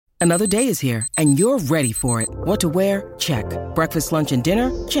Another day is here, and you're ready for it. What to wear? Check. Breakfast, lunch, and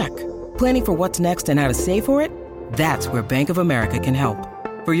dinner? Check. Planning for what's next and how to save for it? That's where Bank of America can help.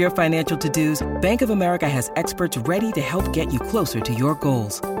 For your financial to-dos, Bank of America has experts ready to help get you closer to your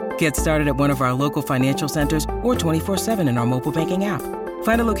goals. Get started at one of our local financial centers or 24/7 in our mobile banking app.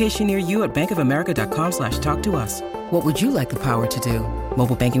 Find a location near you at bankofamerica.com/talktous. What would you like the power to do?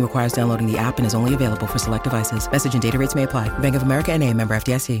 Mobile banking requires downloading the app and is only available for select devices. Message and data rates may apply. Bank of America N.A., member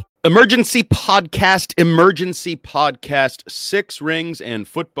FDIC. Emergency podcast, six rings and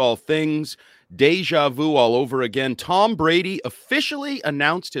football things. Deja vu all over again. Tom Brady officially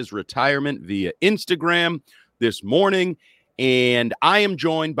announced his retirement via Instagram this morning, and I am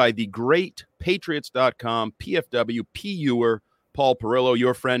joined by the great Patriots.com PFW PUer Paul Perillo,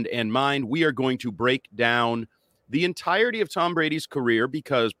 your friend and mine. We are going to break down the entirety of Tom Brady's career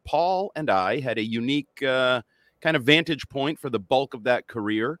because Paul and I had a unique kind of vantage point for the bulk of that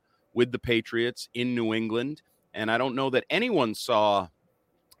career with the Patriots in New England, and I don't know that anyone saw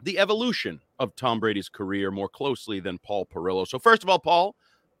the evolution of Tom Brady's career more closely than Paul Perillo. So first of all, Paul,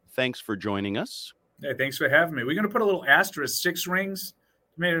 thanks for joining us. Hey, thanks for having me. We're going to put a little asterisk, 6 rings,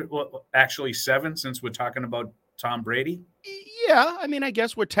 maybe actually 7 since we're talking about Tom Brady. Yeah, I mean, I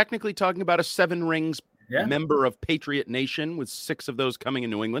guess we're technically talking about a 7 rings member of Patriot Nation with 6 of those coming in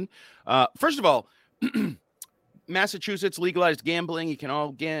New England. First of all, Massachusetts legalized gambling. You can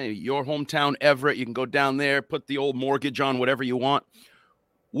all get your hometown, Everett. You can go down there, put the old mortgage on whatever you want.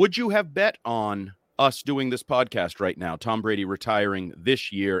 Would you have bet on us doing this podcast right now, Tom Brady retiring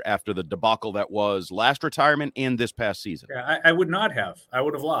this year after the debacle that was last retirement and this past season? Yeah, I would not have. I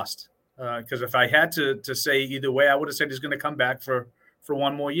would have lost because if I had to say either way, I would have said he's going to come back for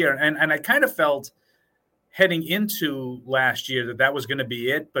one more year. And I kind of felt heading into last year that was going to be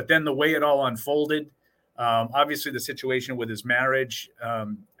it. But then the way it all unfolded, obviously the situation with his marriage,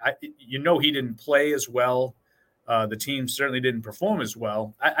 he didn't play as well. The team certainly didn't perform as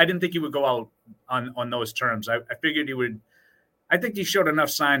well. I didn't think he would go out on those terms. I figured he would. I think he showed enough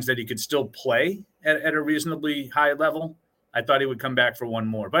signs that he could still play at a reasonably high level. I thought he would come back for one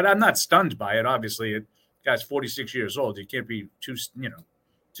more, but I'm not stunned by it. Obviously, the guy's 46 years old. You can't be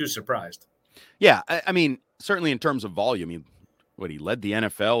too surprised. Yeah, I mean, certainly in terms of volume, he led the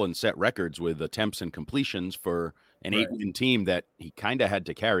NFL and set records with attempts and completions for an 8-win team that he kind of had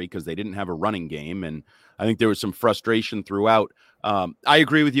to carry because they didn't have a running game. And I think there was some frustration throughout. I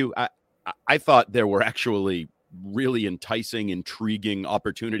agree with you. I thought there were actually really enticing, intriguing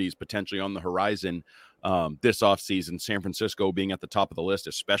opportunities potentially on the horizon this offseason. San Francisco being at the top of the list,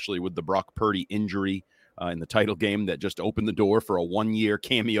 especially with the Brock Purdy injury in the title game that just opened the door for a 1-year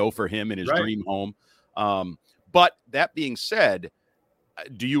cameo for him in his dream home. But that being said,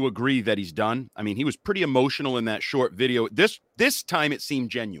 do you agree that he's done? I mean, he was pretty emotional in that short video. This time it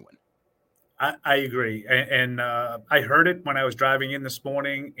seemed genuine. I agree. And I heard it when I was driving in this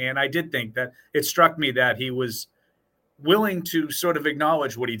morning, and I did think that it struck me that he was willing to sort of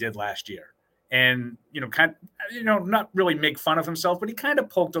acknowledge what he did last year and, not really make fun of himself, but he kind of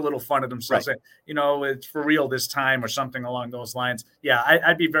poked a little fun at himself, saying, it's for real this time or something along those lines. Yeah,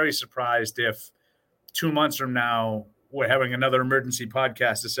 I'd be very surprised if 2 months from now we're having another emergency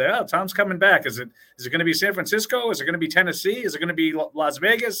podcast to say, oh, Tom's coming back. Is it going to be San Francisco? Is it going to be Tennessee? Is it going to be Las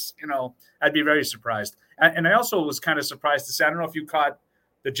Vegas? I'd be very surprised. And I also was kind of surprised to say, I don't know if you caught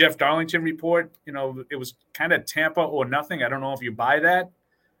the Jeff Darlington report. It was kind of Tampa or nothing. I don't know if you buy that.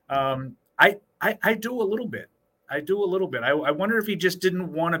 I do a little bit. I wonder if he just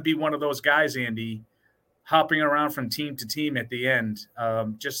didn't want to be one of those guys, Andy, hopping around from team to team at the end.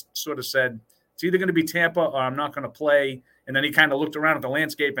 Just sort of said, it's either going to be Tampa or I'm not going to play. And then he kind of looked around at the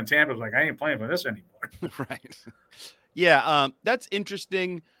landscape and Tampa was like, I ain't playing for this anymore. Right. Yeah, that's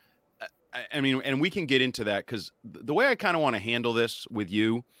interesting. I mean, and we can get into that because the way I kind of want to handle this with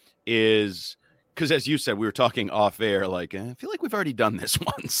you is because, as you said, we were talking off air, like, I feel like we've already done this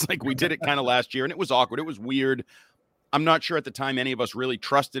once. Like we did it kind of last year and it was awkward. It was weird. I'm not sure at the time any of us really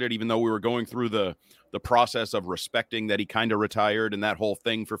trusted it, even though we were going through the process of respecting that he kind of retired and that whole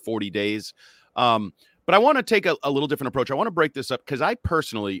thing for 40 days. But I want to take a little different approach. I want to break this up because I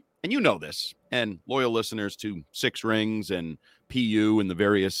personally, and you know this, and loyal listeners to Six Rings and PU and the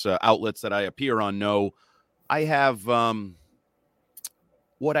various outlets that I appear on know, I have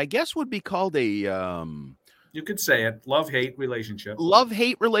what I guess would be called a you could say it, love-hate relationship.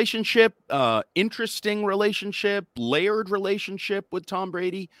 Love-hate relationship, interesting relationship, layered relationship with Tom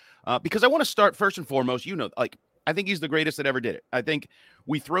Brady. Because I want to start first and foremost, I think he's the greatest that ever did it. I think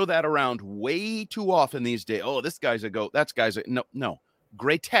we throw that around way too often these days. Oh, this guy's a GOAT. That guy's a no.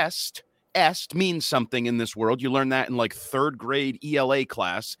 Greatest est means something in this world. You learn that in like third grade ELA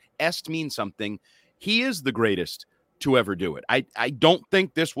class. Est means something. He is the greatest to ever do it. I don't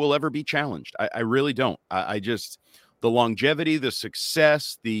think this will ever be challenged. I really don't. I just, the longevity, the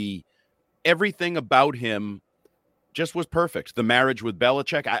success, the everything about him just was perfect. The marriage with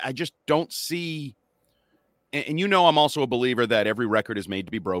Belichick, I just don't see. And you know, I'm also a believer that every record is made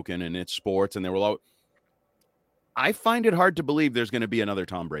to be broken, and it's sports, and there will. I find it hard to believe there's going to be another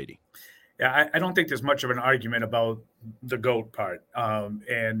Tom Brady. Yeah, I don't think there's much of an argument about the GOAT part.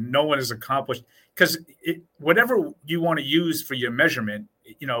 And no one has accomplished, because whatever you want to use for your measurement,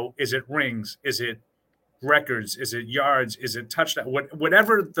 is it rings? Is it records? Is it yards? Is it touchdown?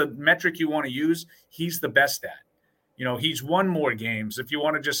 Whatever the metric you want to use, he's the best at. He's won more games. If you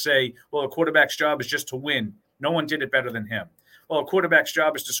want to just say, well, a quarterback's job is just to win, no one did it better than him. Well, a quarterback's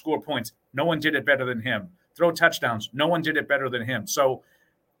job is to score points. No one did it better than him. Throw touchdowns. No one did it better than him. So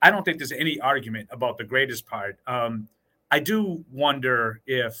I don't think there's any argument about the greatest part. I do wonder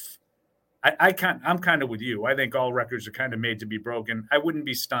if I'm kind of with you. I think all records are kind of made to be broken. I wouldn't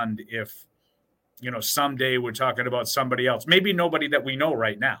be stunned if, someday we're talking about somebody else, maybe nobody that we know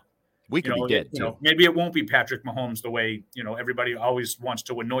right now. We could be dead too. Maybe it won't be Patrick Mahomes the way, everybody always wants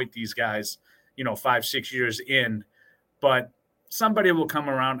to anoint these guys, 5-6 years in, but somebody will come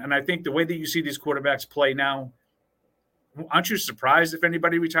around. And I think the way that you see these quarterbacks play now, aren't you surprised if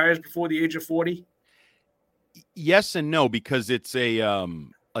anybody retires before the age of 40? Yes and no, because it's a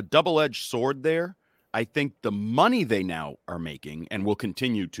double-edged sword there. I think the money they now are making and will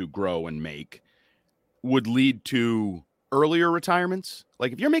continue to grow and make would lead to earlier retirements.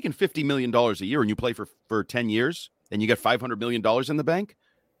 Like if you're making $50 million a year and you play for 10 years and you get $500 million in the bank,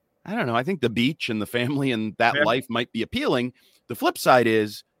 I don't know. I think the beach and the family and that life might be appealing. The flip side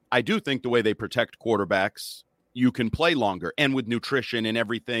is I do think the way they protect quarterbacks, you can play longer, and with nutrition and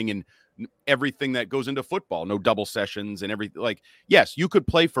everything that goes into football, no double sessions and everything. Like, yes, you could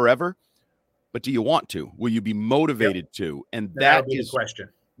play forever, but do you want to? Will you be motivated to? And that is the question.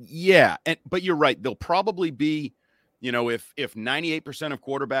 Yeah. But you're right. There'll probably be, if 98% of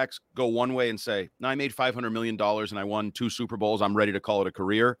quarterbacks go one way and say, no, I made $500 million and I won 2 Super Bowls, I'm ready to call it a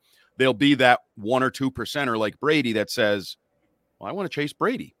career. There'll be that 1 or 2%er like Brady that says, well, I want to chase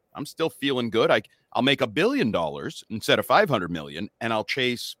Brady. I'm still feeling good. I'll make $1 billion instead of $500 million, and I'll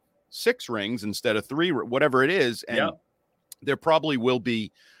chase 6 rings instead of 3, whatever it is. And there probably will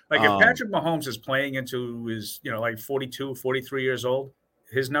be. Like if Patrick Mahomes is playing into his, like 42, 43 years old,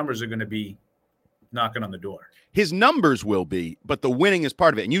 his numbers are going to be knocking on the door. His numbers will be, but the winning is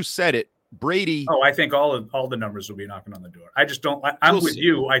part of it. And you said it, Brady. Oh, I think all the numbers will be knocking on the door. I just don't. I'm with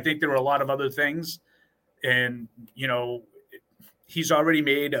you. I think there are a lot of other things, and he's already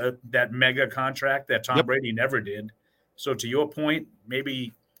made that mega contract that Tom Brady never did. So to your point,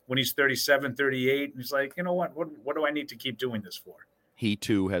 maybe when he's 37, 38, he's like, you know what do I need to keep doing this for? He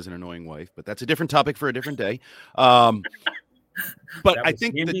too has an annoying wife, but that's a different topic for a different day. But I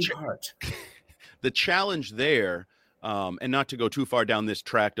think the challenge there, and not to go too far down this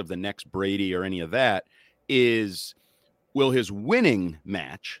track of the next Brady or any of that, is will his winning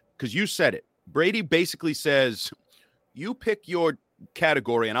match? Because you said it. Brady basically says, you pick your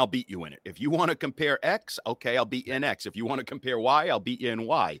category and I'll beat you in it. If you want to compare X, okay, I'll beat you in X. If you want to compare Y, I'll beat you in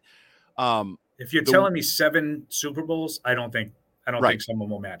Y. If you're telling me 7 Super Bowls, I don't think someone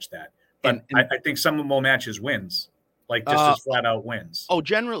will match that. But I think someone will match his wins. Like just as flat out wins. Oh,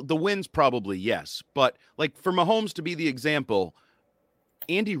 the wins probably, yes. But like for Mahomes to be the example,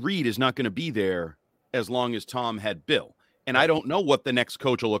 Andy Reid is not going to be there as long as Tom had Bill. And I don't know what the next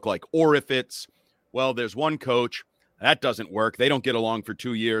coach will look like. Or if it's, well, there's one coach, that doesn't work. They don't get along for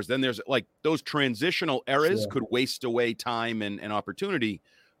 2 years. Then there's like those transitional eras could waste away time and opportunity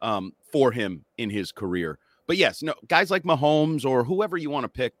for him in his career. But yes, no, guys like Mahomes or whoever you want to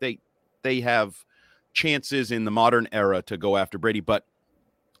pick, they have chances in the modern era to go after Brady. But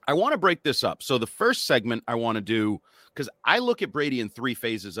I want to break this up. So the first segment I want to do, because I look at Brady in 3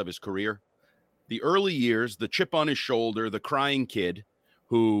 phases of his career. The early years, the chip on his shoulder, the crying kid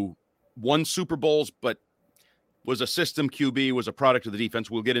who won Super Bowls, but was a system QB, was a product of the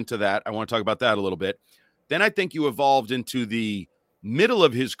defense. We'll get into that. I want to talk about that a little bit. Then I think you evolved into the middle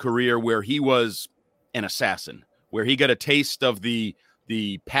of his career where he was an assassin, where he got a taste of the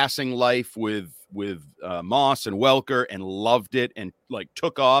passing life with Moss and Welker and loved it and like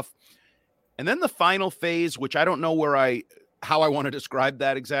took off. And then the final phase, which I don't know how I want to describe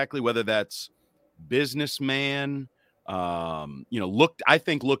that exactly, whether that's businessman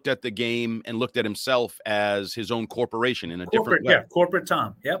looked at the game and looked at himself as his own corporation in a different way. Yeah, corporate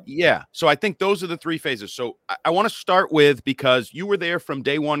Tom. Yep. Yeah. So I think those are the three phases. So I want to start with, because you were there from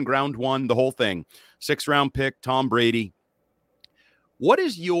day one, ground one, the whole thing, 6th round pick, Tom Brady. What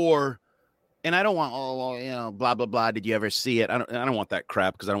is your, and I don't want, blah, blah, blah. Did you ever see it? I don't want that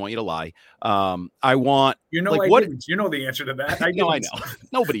crap, because I don't want you to lie. I want, didn't. You know the answer to that. I know.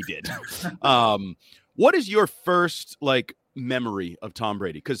 Nobody did. What is your first memory of Tom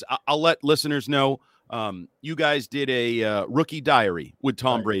Brady? Because I'll let listeners know, you guys did a rookie diary with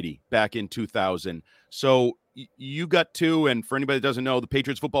Tom Brady back in 2000. So you got to, and for anybody that doesn't know, the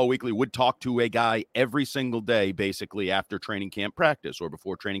Patriots Football Weekly would talk to a guy every single day, basically after training camp practice or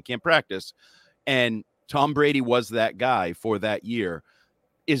before training camp practice. And Tom Brady was that guy for that year.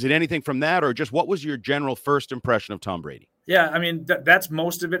 Is it anything from that, or just what was your general first impression of Tom Brady? Yeah, I mean, that's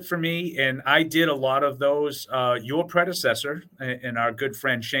most of it for me. And I did a lot of those. Your predecessor and our good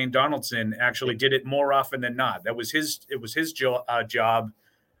friend Shane Donaldson actually did it more often than not. It was his job,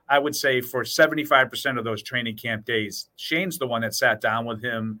 I would say, for 75% of those training camp days. Shane's the one that sat down with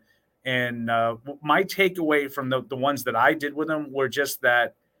him. And my takeaway from the ones that I did with him were just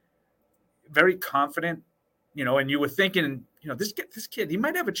that very confident, and you were thinking, this kid, he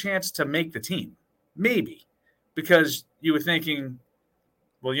might have a chance to make the team, maybe. Because you were thinking,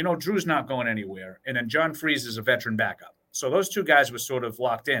 well, Drew's not going anywhere. And then John Freese is a veteran backup. So those two guys were sort of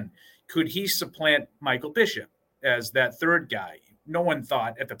locked in. Could he supplant Michael Bishop as that third guy? No one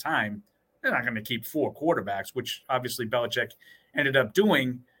thought at the time they're not going to keep 4 quarterbacks, which obviously Belichick ended up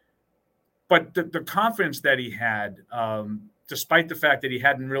doing. But the confidence that he had, despite the fact that he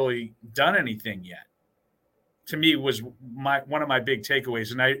hadn't really done anything yet, to me was one of my big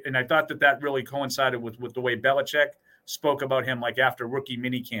takeaways. And I thought that really coincided with the way Belichick spoke about him, like after rookie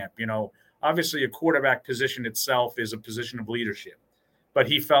minicamp. Obviously a quarterback position itself is a position of leadership, but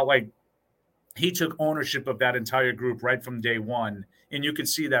he felt like he took ownership of that entire group right from day one. And you could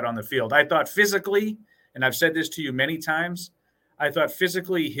see that on the field. I thought physically, and I've said this to you many times, I thought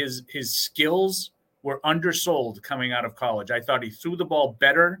physically his skills were undersold coming out of college. I thought he threw the ball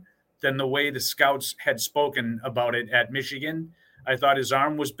better than the way the scouts had spoken about it at Michigan. I thought his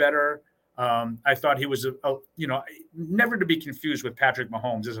arm was better. I thought he was, never to be confused with Patrick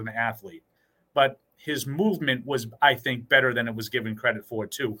Mahomes as an athlete, but his movement was, I think, better than it was given credit for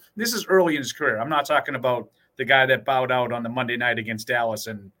too. This is early in his career. I'm not talking about the guy that bowed out on the Monday night against Dallas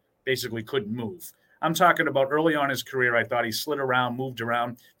and basically couldn't move. I'm talking about early on in his career. I thought he slid around, moved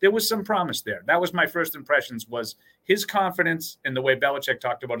around. There was some promise there. That was my first impressions, was his confidence and the way Belichick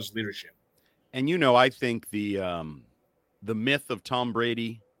talked about his leadership. And, I think the myth of Tom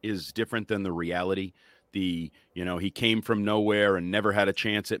Brady is different than the reality. He came from nowhere and never had a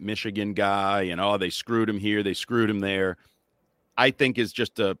chance at Michigan guy, and, they screwed him here, they screwed him there. I think is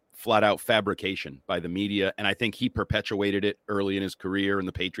just a flat out fabrication by the media. And I think he perpetuated it early in his career, and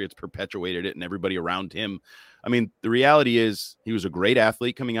the Patriots perpetuated it, and everybody around him. I mean, the reality is he was a great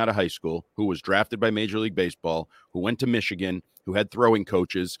athlete coming out of high school, who was drafted by Major League Baseball, who went to Michigan, who had throwing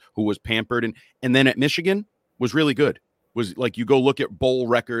coaches, who was pampered. And then at Michigan was really good. Was like, you go look at bowl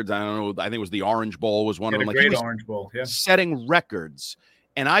records. I don't know. I think it was the Orange Bowl was one of them. Like, great Orange Bowl, yeah. Setting records.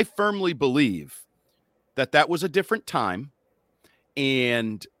 And I firmly believe that was a different time.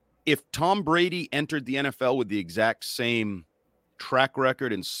 And if Tom Brady entered the NFL with the exact same track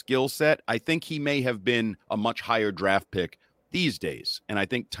record and skill set, I think he may have been a much higher draft pick these days. And I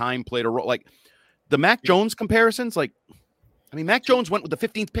think time played a role. Like the Mac Jones comparisons, Mac Jones went with the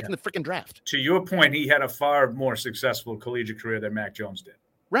 15th pick in the freaking draft. To your point, he had a far more successful collegiate career than Mac Jones did.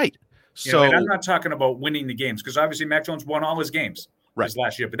 Right. And I'm not talking about winning the games, because obviously Mac Jones won all his games his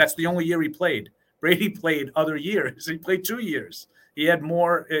last year, but that's the only year he played. Brady played other years. He played 2 years. He had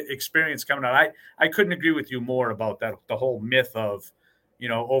more experience coming out. I couldn't agree with you more about that, the whole myth of,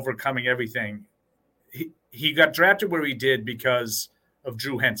 overcoming everything. He got drafted where he did because of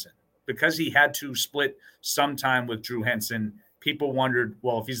Drew Henson. Because he had to split some time with Drew Henson, people wondered,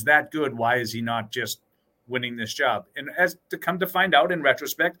 well, if he's that good, why is he not just winning this job? And as to come to find out in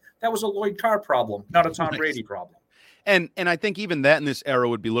retrospect, that was a Lloyd Carr problem, not a Tom Brady problem. And I think even that in this era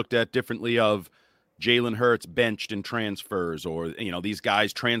would be looked at differently of Jalen Hurts benched and transfers, or, these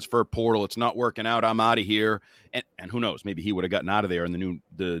guys transfer portal. It's not working out. I'm out of here. And who knows, maybe he would have gotten out of there in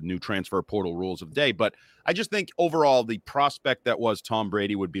the new transfer portal rules of the day. But I just think overall the prospect that was Tom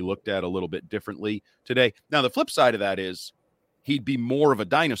Brady would be looked at a little bit differently today. Now, the flip side of that is he'd be more of a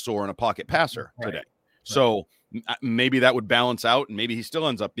dinosaur and a pocket passer today. Right. So maybe that would balance out, and maybe he still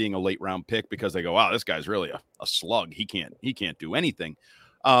ends up being a late round pick because they go, wow, this guy's really a slug. He can't do anything.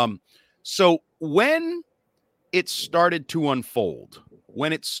 So when it started to unfold.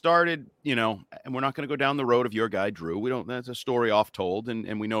 When it started, and we're not going to go down the road of your guy, Drew. That's a story off told,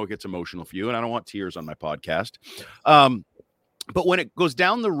 and we know it gets emotional for you, and I don't want tears on my podcast. But when it goes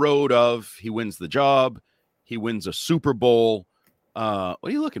down the road of he wins the job, he wins a Super Bowl, what are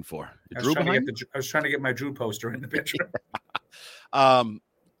you looking for? I was trying to get my Drew poster in the picture.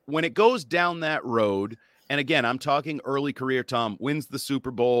 When it goes down that road, and again, I'm talking early career, Tom wins the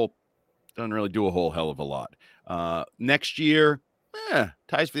Super Bowl, doesn't really do a whole hell of a lot. Next year,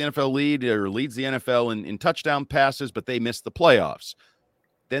 ties for the NFL lead or leads the NFL in touchdown passes, but they miss the playoffs.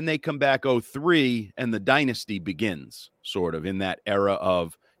 Then they come back 2003 and the dynasty begins sort of in that era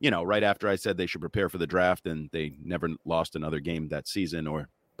of, right after I said they should prepare for the draft and they never lost another game that season or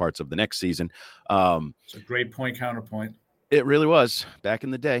parts of the next season. It's a great point, counterpoint. It really was back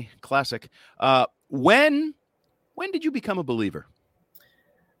in the day. Classic. When did you become a believer?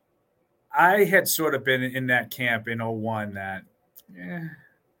 I had sort of been in that camp in 2001 that,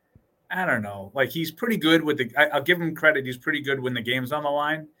 I don't know. Like, he's pretty good with I'll give him credit. He's pretty good when the game's on the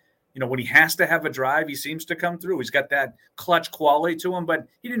line. When he has to have a drive, he seems to come through. He's got that clutch quality to him, but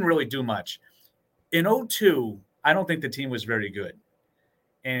he didn't really do much. In 2002, I don't think the team was very good.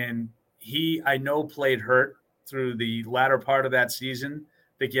 And I know, played hurt through the latter part of that season.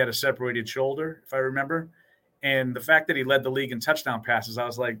 I think he had a separated shoulder, if I remember. And the fact that he led the league in touchdown passes, I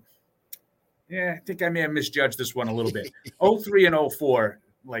was like, I think I may have misjudged this one a little bit. 2003 and 2004,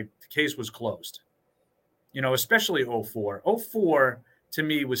 like, the case was closed. Especially 2004. 2004, to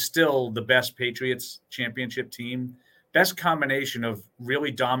me, was still the best Patriots championship team. Best combination of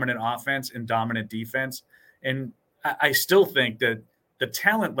really dominant offense and dominant defense. And I still think that the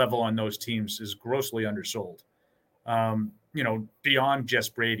talent level on those teams is grossly undersold. Beyond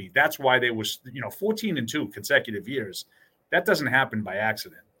just Brady. That's why they was, 14-2 consecutive years. That doesn't happen by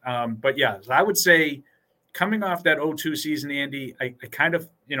accident. But yeah, I would say coming off that 2002 season, Andy, I kind of,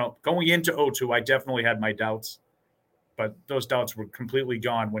 going into 2002, I definitely had my doubts, but those doubts were completely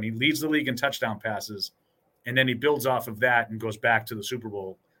gone when he leads the league in touchdown passes, and then he builds off of that and goes back to the Super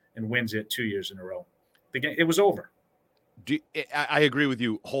Bowl and wins it 2 years in a row. It was over. I agree with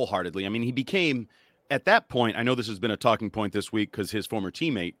you wholeheartedly. I mean, he became, at that point, I know this has been a talking point this week because his former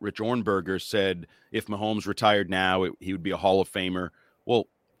teammate, Rich Ornberger, said if Mahomes retired now, he would be a Hall of Famer. Well,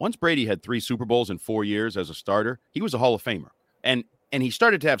 once Brady had 3 Super Bowls in 4 years as a starter, he was a Hall of Famer. And he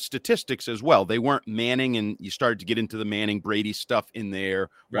started to have statistics as well. They weren't Manning, and you started to get into the Manning-Brady stuff in there.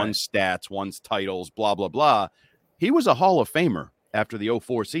 Right. One's stats, one's titles, blah, blah, blah. He was a Hall of Famer after the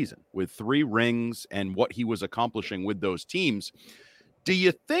 2004 season with 3 rings and what he was accomplishing with those teams. Do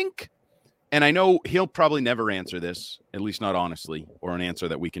you think, and I know he'll probably never answer this, at least not honestly, or an answer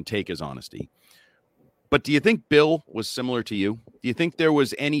that we can take as honesty, but do you think Bill was similar to you? Do you think there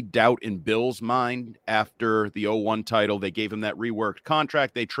was any doubt in Bill's mind after the 2001 title? They gave him that reworked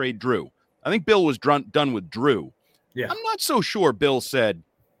contract. They trade Drew. I think Bill was done with Drew. Yeah. I'm not so sure Bill said,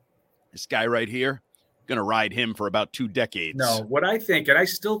 this guy right here, going to ride him for about 2 decades. No, what I think, and I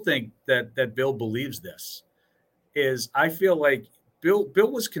still think that Bill believes this, is I feel like Bill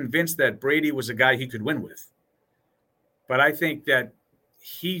was convinced that Brady was a guy he could win with. But I think that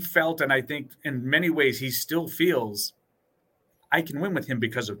he felt, and I think in many ways he still feels, I can win with him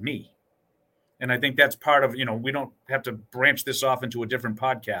because of me. And I think that's part of, we don't have to branch this off into a different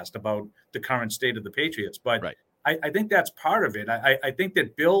podcast about the current state of the Patriots, but right. I think that's part of it. I think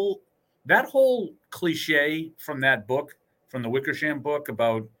that Bill, that whole cliche from that book, from the Wickersham book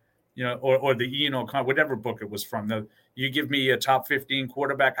about, or the Ian O'Connor, whatever book it was from, you give me a top 15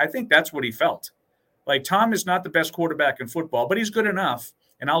 quarterback. I think that's what he felt. Like, Tom is not the best quarterback in football, but he's good enough,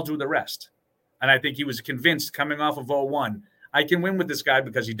 and I'll do the rest. And I think he was convinced coming off of 2001, I can win with this guy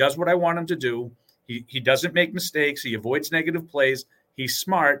because he does what I want him to do. He doesn't make mistakes. He avoids negative plays. He's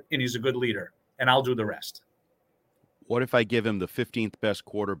smart, and he's a good leader, and I'll do the rest. What if I give him the 15th best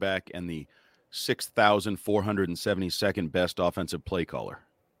quarterback and the 6,472nd best offensive play caller?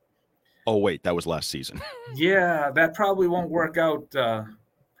 Oh, wait, that was last season. Yeah, that probably won't work out. Too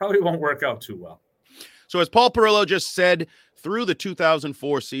well. So as Paul Perillo just said, through the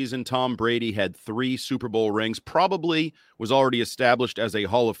 2004 season, Tom Brady had 3 Super Bowl rings, probably was already established as a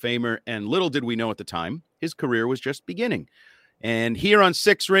Hall of Famer, and little did we know at the time, his career was just beginning. And here on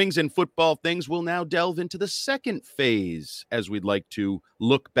 6 Rings and Football Things, we'll now delve into the second phase as we'd like to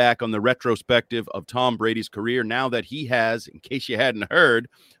look back on the retrospective of Tom Brady's career now that he has, in case you hadn't heard,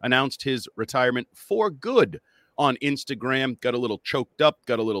 announced his retirement for good on Instagram. Got a little choked up,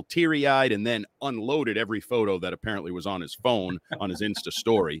 got a little teary-eyed, and then unloaded every photo that apparently was on his phone on his Insta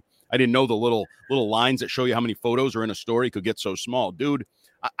story. I didn't know the little lines that show you how many photos are in a story could get so small. Dude,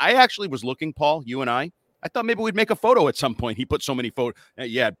 I actually was looking, Paul, you and I, I thought maybe we'd make a photo at some point. He put so many photos.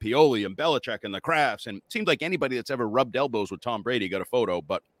 You had Pioli and Belichick and the Crafts, and it seemed like anybody that's ever rubbed elbows with Tom Brady got a photo,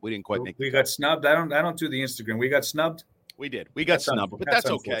 but we didn't quite make. We got snubbed. I don't do the Instagram. We got snubbed. We did. We got snubbed, but that's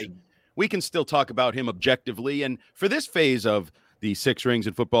okay. We can still talk about him objectively. And for this phase of the Six Rings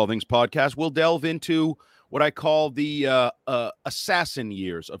and Football Things podcast, we'll delve into what I call the assassin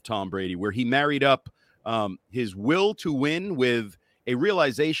years of Tom Brady, where he married up his will to win with a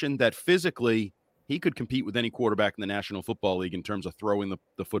realization that physically he could compete with any quarterback in the National Football League in terms of throwing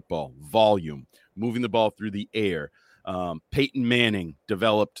the football, volume, moving the ball through the air. Peyton Manning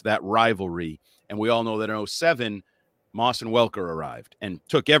developed that rivalry. And we all know that in 2007, Moss and Welker arrived and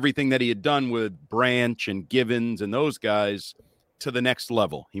took everything that he had done with Branch and Givens and those guys to the next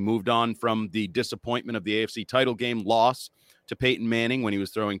level. He moved on from the disappointment of the AFC title game loss to Peyton Manning when he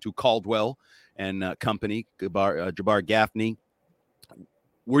was throwing to Caldwell and company, Jabbar Gaffney.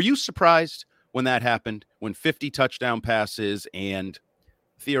 Were you surprised when that happened, when 50 touchdown passes and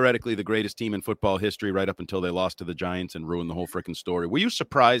theoretically the greatest team in football history right up until they lost to the Giants and ruined the whole freaking story? Were you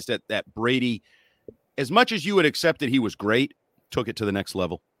surprised that Brady, as much as you had accepted he was great, took it to the next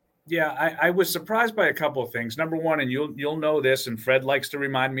level? Yeah, I was surprised by a couple of things. Number one, and you'll know this, and Fred likes to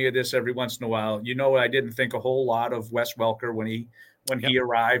remind me of this every once in a while. You know, I didn't think a whole lot of Wes Welker when he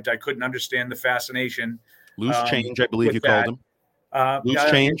arrived. I couldn't understand the fascination. Loose change, I believe you called him.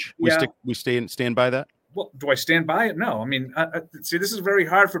 Loose change. We stand by that. Well, do I stand by it? No. I mean, see, this is very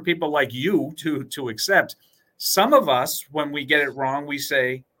hard for people like you to accept. Some of us, when we get it wrong, we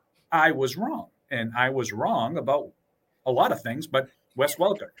say, I was wrong. And I was wrong about a lot of things, but Wes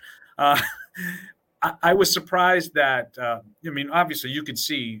Welker. I was surprised that, obviously you could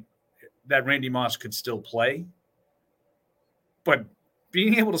see that Randy Moss could still play, but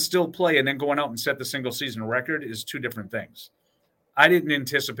being able to still play and then going out and set the single season record is two different things. I didn't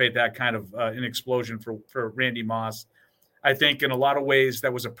anticipate that kind of an explosion for Randy Moss. I think in a lot of ways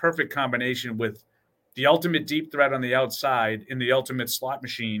that was a perfect combination with the ultimate deep threat on the outside and the ultimate slot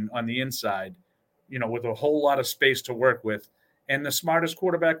machine on the inside, with a whole lot of space to work with, and the smartest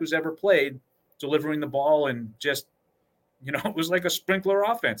quarterback who's ever played, delivering the ball and just, it was like a sprinkler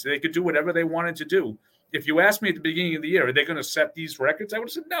offense. They could do whatever they wanted to do. If you asked me at the beginning of the year, are they going to set these records? I would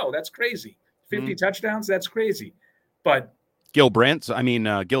have said, no, that's crazy. 50 touchdowns, that's crazy. But Gil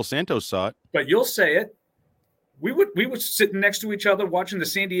Santos saw it. But you'll say it. We were sitting next to each other watching the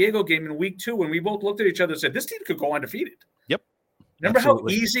San Diego game in week 2, and we both looked at each other and said, this team could go undefeated. Yep. Remember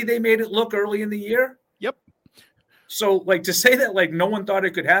Absolutely. How easy they made it look early in the year? Yep. So, to say that, no one thought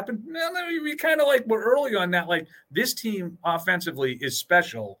it could happen, we kind of we're early on that. This team offensively is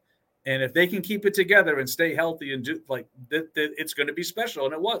special, and if they can keep it together and stay healthy and do it's going to be special,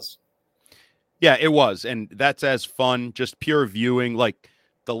 and it was. Yeah, it was, and that's as fun, just pure viewing.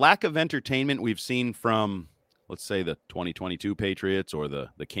 The lack of entertainment we've seen from, let's say, the 2022 Patriots or the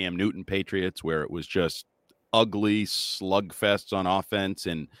Cam Newton Patriots, where it was just ugly slugfests on offense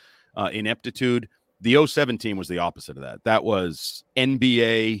and ineptitude. The 2007 team was the opposite of that. That was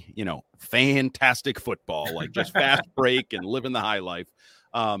NBA, fantastic football, just fast break and living the high life.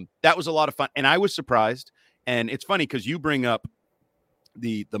 That was a lot of fun. And I was surprised. And it's funny because you bring up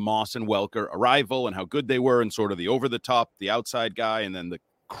the Moss and Welker arrival and how good they were and sort of the over the top, the outside guy, and then the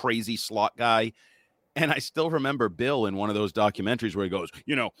crazy slot guy. And I still remember Bill in one of those documentaries where he goes,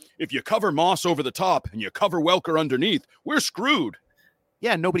 if you cover Moss over the top and you cover Welker underneath, we're screwed.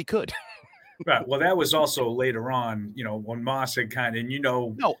 Yeah, nobody could. Right. Well, that was also later on, when Moss had kind of,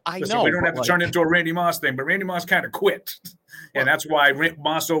 No, I know. We don't have to turn into a Randy Moss thing, but Randy Moss kind of quit. And that's why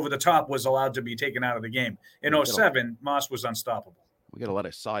Moss over the top was allowed to be taken out of the game. In 2007, Moss was unstoppable. We got a lot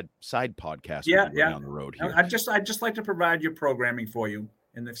of side podcasts on the road here. I just like to provide your programming for you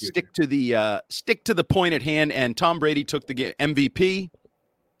in the future. Stick to the point at hand. And Tom Brady took the MVP,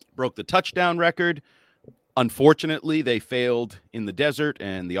 broke the touchdown record. Unfortunately, they failed in the desert,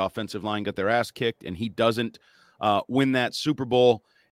 and the offensive line got their ass kicked, and he doesn't win that Super Bowl.